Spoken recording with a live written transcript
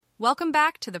Welcome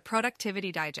back to the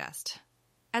Productivity Digest.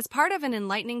 As part of an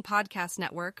enlightening podcast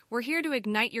network, we're here to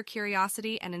ignite your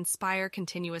curiosity and inspire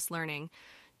continuous learning.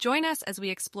 Join us as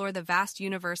we explore the vast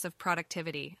universe of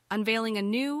productivity, unveiling a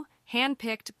new,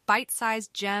 hand-picked,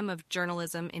 bite-sized gem of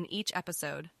journalism in each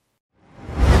episode.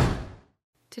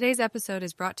 Today's episode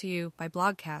is brought to you by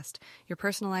Blogcast, your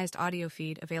personalized audio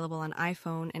feed available on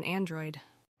iPhone and Android.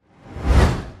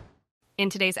 In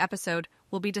today's episode,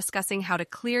 we'll be discussing how to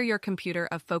clear your computer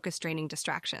of focus-draining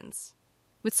distractions.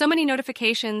 With so many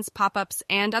notifications, pop-ups,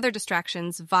 and other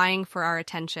distractions vying for our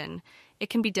attention, it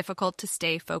can be difficult to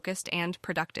stay focused and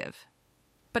productive.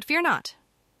 But fear not,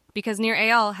 because Near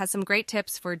Eyal has some great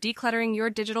tips for decluttering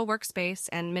your digital workspace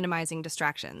and minimizing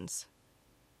distractions.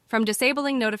 From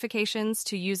disabling notifications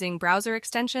to using browser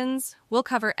extensions, we'll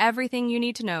cover everything you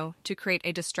need to know to create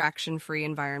a distraction-free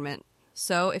environment.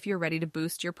 So if you're ready to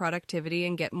boost your productivity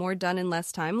and get more done in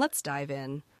less time, let's dive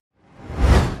in.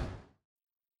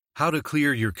 How to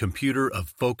Clear Your Computer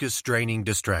of Focus-Draining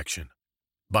Distraction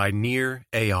by Near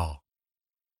Eyal.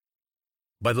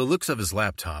 By the looks of his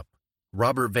laptop,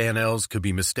 Robert Van Els could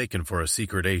be mistaken for a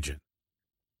secret agent.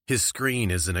 His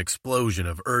screen is an explosion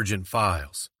of urgent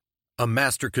files, a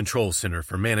master control center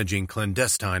for managing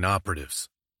clandestine operatives.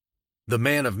 The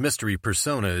man of mystery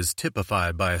persona is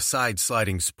typified by a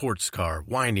side-sliding sports car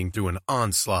winding through an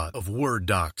onslaught of Word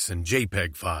docs and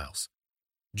JPEG files.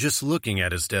 Just looking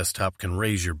at his desktop can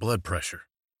raise your blood pressure.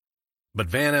 But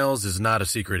Van Els is not a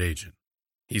secret agent.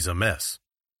 He's a mess.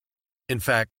 In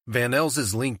fact, Van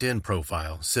Els' LinkedIn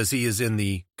profile says he is in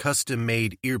the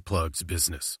custom-made earplugs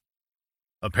business.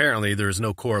 Apparently, there is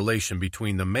no correlation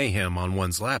between the mayhem on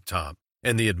one's laptop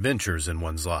and the adventures in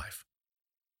one's life.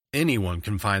 Anyone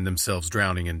can find themselves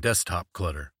drowning in desktop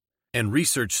clutter, and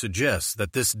research suggests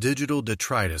that this digital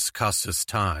detritus costs us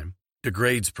time,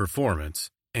 degrades performance,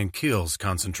 and kills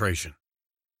concentration.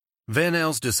 Van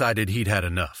Els decided he'd had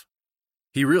enough.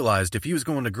 He realized if he was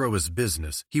going to grow his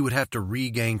business, he would have to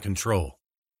regain control.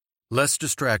 Less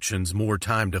distractions, more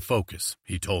time to focus,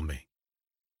 he told me.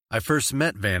 I first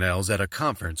met Van Els at a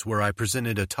conference where I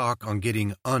presented a talk on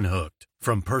getting unhooked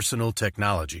from personal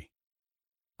technology.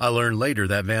 I learned later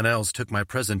that Van Els took my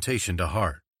presentation to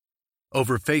heart.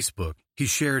 Over Facebook, he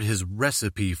shared his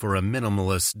recipe for a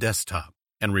minimalist desktop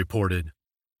and reported,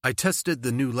 "I tested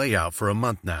the new layout for a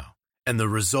month now, and the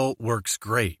result works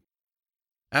great."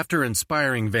 After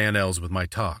inspiring Van Els with my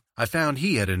talk, I found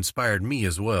he had inspired me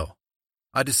as well.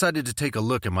 I decided to take a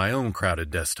look at my own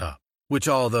crowded desktop, which,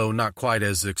 although not quite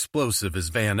as explosive as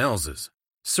Van Els's,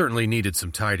 certainly needed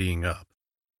some tidying up.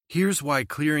 Here's why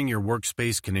clearing your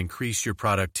workspace can increase your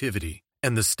productivity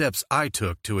and the steps I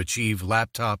took to achieve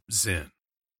laptop zen.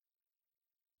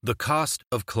 The cost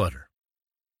of clutter.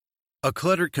 A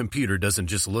cluttered computer doesn't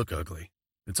just look ugly,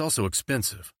 it's also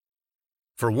expensive.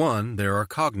 For one, there are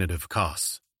cognitive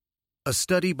costs. A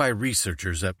study by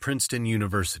researchers at Princeton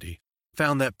University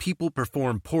found that people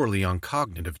perform poorly on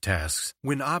cognitive tasks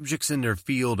when objects in their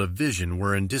field of vision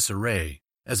were in disarray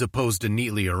as opposed to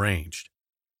neatly arranged.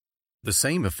 The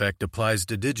same effect applies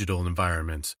to digital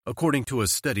environments, according to a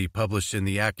study published in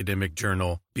the academic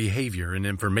journal Behavior and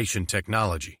Information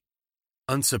Technology.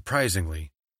 Unsurprisingly,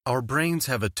 our brains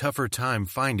have a tougher time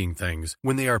finding things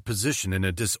when they are positioned in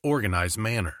a disorganized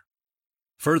manner.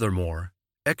 Furthermore,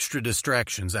 extra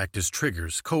distractions act as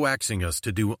triggers coaxing us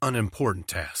to do unimportant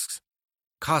tasks,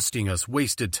 costing us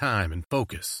wasted time and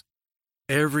focus.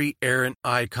 Every errant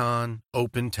icon,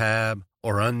 open tab,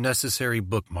 or unnecessary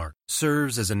bookmark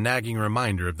serves as a nagging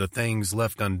reminder of the things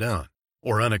left undone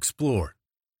or unexplored.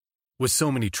 With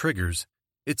so many triggers,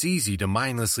 it's easy to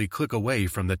mindlessly click away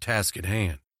from the task at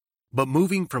hand. But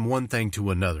moving from one thing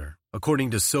to another, according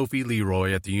to Sophie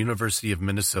Leroy at the University of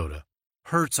Minnesota,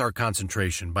 hurts our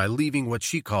concentration by leaving what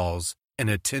she calls an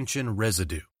attention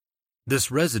residue. This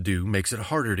residue makes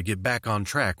it harder to get back on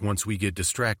track once we get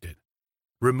distracted.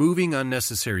 Removing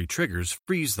unnecessary triggers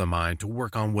frees the mind to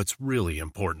work on what's really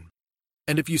important.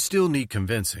 And if you still need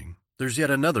convincing, there's yet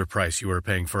another price you are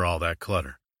paying for all that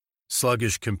clutter: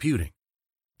 sluggish computing.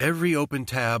 Every open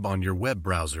tab on your web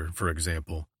browser, for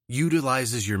example,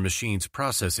 utilizes your machine's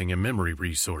processing and memory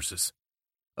resources.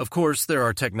 Of course, there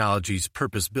are technologies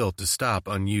purpose-built to stop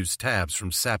unused tabs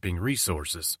from sapping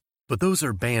resources, but those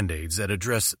are band-aids that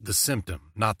address the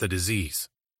symptom, not the disease.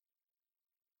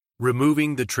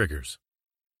 Removing the triggers.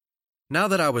 Now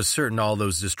that I was certain all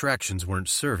those distractions weren't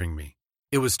serving me,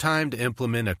 it was time to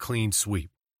implement a clean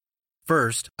sweep.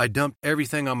 First, I dumped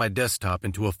everything on my desktop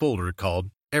into a folder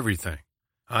called Everything.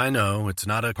 I know, it's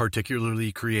not a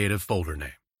particularly creative folder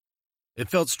name. It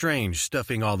felt strange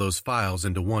stuffing all those files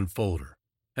into one folder,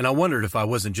 and I wondered if I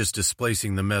wasn't just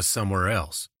displacing the mess somewhere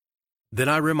else. Then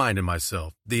I reminded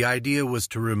myself the idea was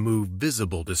to remove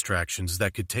visible distractions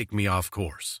that could take me off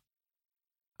course.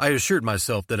 I assured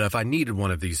myself that if I needed one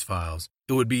of these files,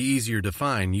 it would be easier to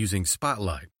find using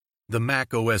Spotlight, the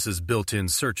Mac OS's built-in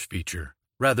search feature,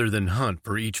 rather than hunt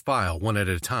for each file one at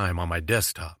a time on my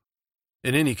desktop.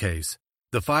 In any case,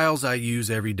 the files I use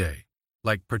every day,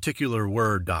 like particular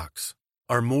Word docs,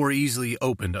 are more easily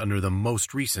opened under the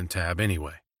most recent tab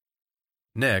anyway.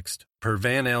 Next, per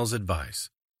Van Eyal's advice,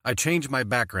 I changed my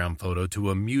background photo to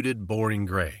a muted, boring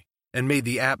gray and made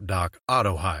the app dock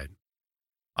auto-hide.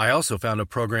 I also found a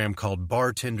program called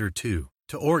Bartender 2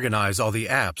 to organize all the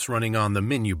apps running on the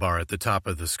menu bar at the top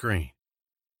of the screen.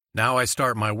 Now I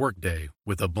start my workday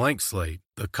with a blank slate,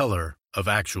 the color of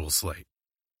actual slate.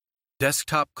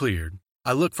 Desktop cleared,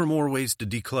 I look for more ways to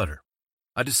declutter.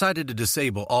 I decided to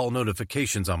disable all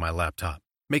notifications on my laptop,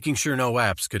 making sure no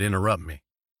apps could interrupt me.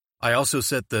 I also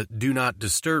set the Do Not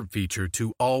Disturb feature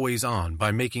to Always On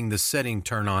by making the setting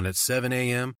turn on at 7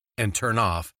 a.m. and turn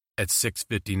off at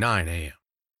 6:59 a.m.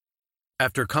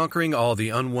 After conquering all the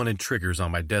unwanted triggers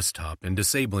on my desktop and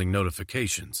disabling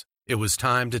notifications, it was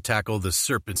time to tackle the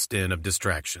serpent's den of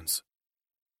distractions.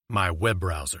 My web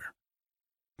browser.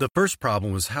 The first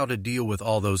problem was how to deal with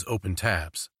all those open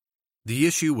tabs. The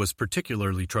issue was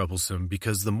particularly troublesome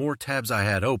because the more tabs I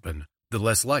had open, the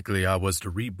less likely I was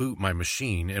to reboot my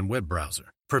machine and web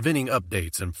browser, preventing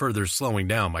updates and further slowing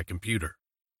down my computer.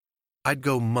 I'd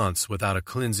go months without a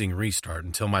cleansing restart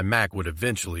until my Mac would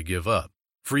eventually give up,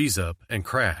 freeze up, and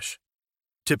crash,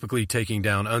 typically taking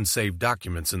down unsaved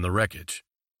documents in the wreckage.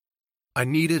 I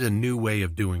needed a new way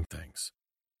of doing things.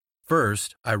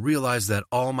 First, I realized that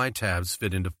all my tabs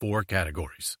fit into 4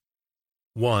 categories.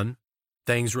 1.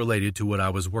 Things related to what I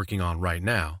was working on right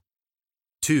now.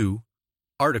 2.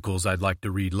 Articles I'd like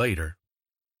to read later.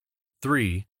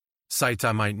 3. Sites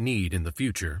I might need in the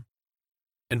future.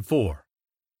 And 4.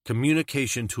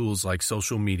 Communication tools like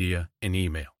social media and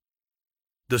email.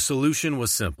 The solution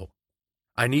was simple.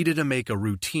 I needed to make a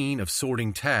routine of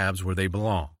sorting tabs where they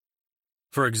belong.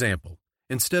 For example,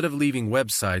 instead of leaving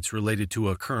websites related to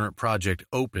a current project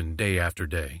open day after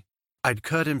day, I'd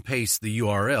cut and paste the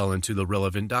URL into the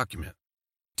relevant document,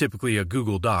 typically a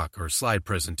Google Doc or slide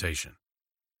presentation.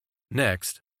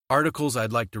 Next, articles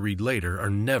I'd like to read later are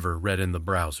never read in the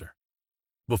browser.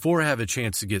 Before I have a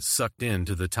chance to get sucked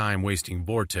into the time-wasting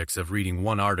vortex of reading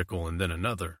one article and then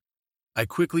another, I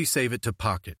quickly save it to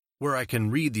Pocket, where I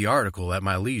can read the article at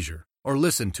my leisure or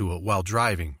listen to it while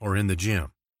driving or in the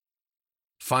gym.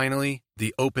 Finally,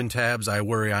 the open tabs I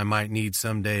worry I might need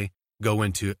someday go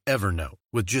into Evernote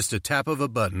with just a tap of a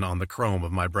button on the Chrome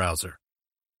of my browser.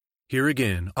 Here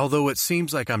again, although it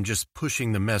seems like I'm just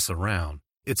pushing the mess around,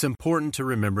 it's important to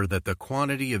remember that the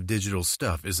quantity of digital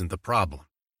stuff isn't the problem.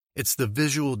 It's the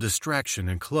visual distraction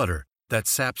and clutter that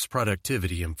saps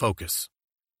productivity and focus.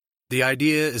 The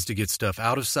idea is to get stuff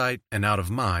out of sight and out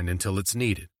of mind until it's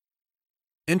needed.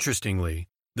 Interestingly,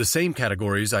 the same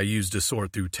categories I use to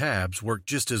sort through tabs work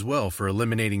just as well for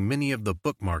eliminating many of the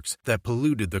bookmarks that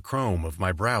polluted the Chrome of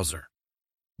my browser.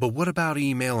 But what about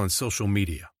email and social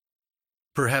media?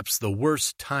 Perhaps the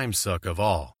worst time suck of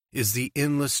all is the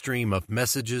endless stream of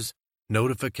messages,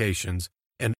 notifications,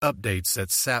 and updates that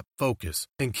sap focus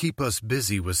and keep us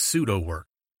busy with pseudo work.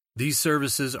 These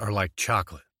services are like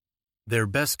chocolate. They're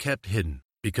best kept hidden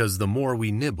because the more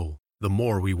we nibble, the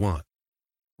more we want.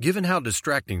 Given how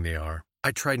distracting they are,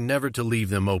 I try never to leave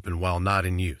them open while not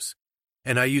in use,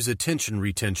 and I use attention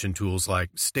retention tools like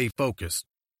Stay Focused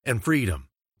and Freedom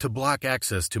to block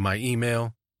access to my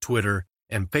email, Twitter,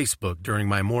 and Facebook during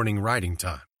my morning writing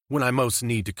time when I most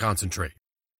need to concentrate.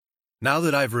 Now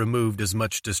that I've removed as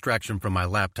much distraction from my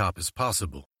laptop as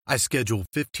possible, I schedule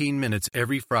 15 minutes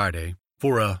every Friday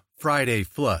for a Friday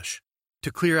flush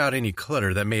to clear out any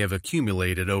clutter that may have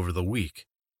accumulated over the week.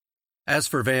 As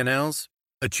for Van Eyal's,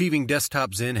 achieving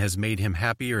desktop zen has made him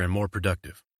happier and more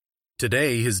productive.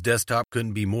 Today, his desktop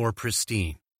couldn't be more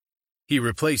pristine. He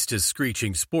replaced his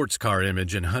screeching sports car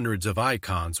image and hundreds of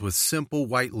icons with simple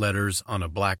white letters on a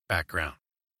black background.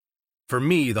 For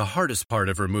me, the hardest part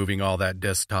of removing all that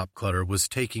desktop clutter was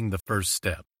taking the first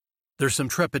step. There's some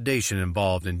trepidation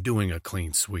involved in doing a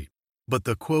clean sweep, but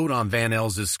the quote on Van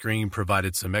Eyal's screen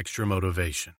provided some extra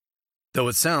motivation. Though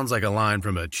it sounds like a line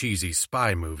from a cheesy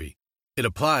spy movie, it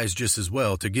applies just as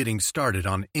well to getting started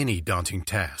on any daunting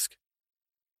task.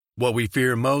 What we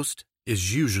fear most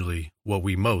is usually what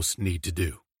we most need to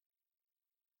do.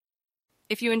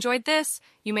 If you enjoyed this,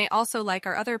 you may also like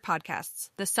our other podcasts,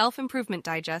 the Self-Improvement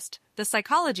Digest, the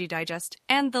Psychology Digest,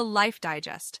 and the Life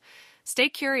Digest. Stay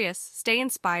curious, stay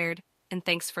inspired, and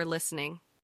thanks for listening.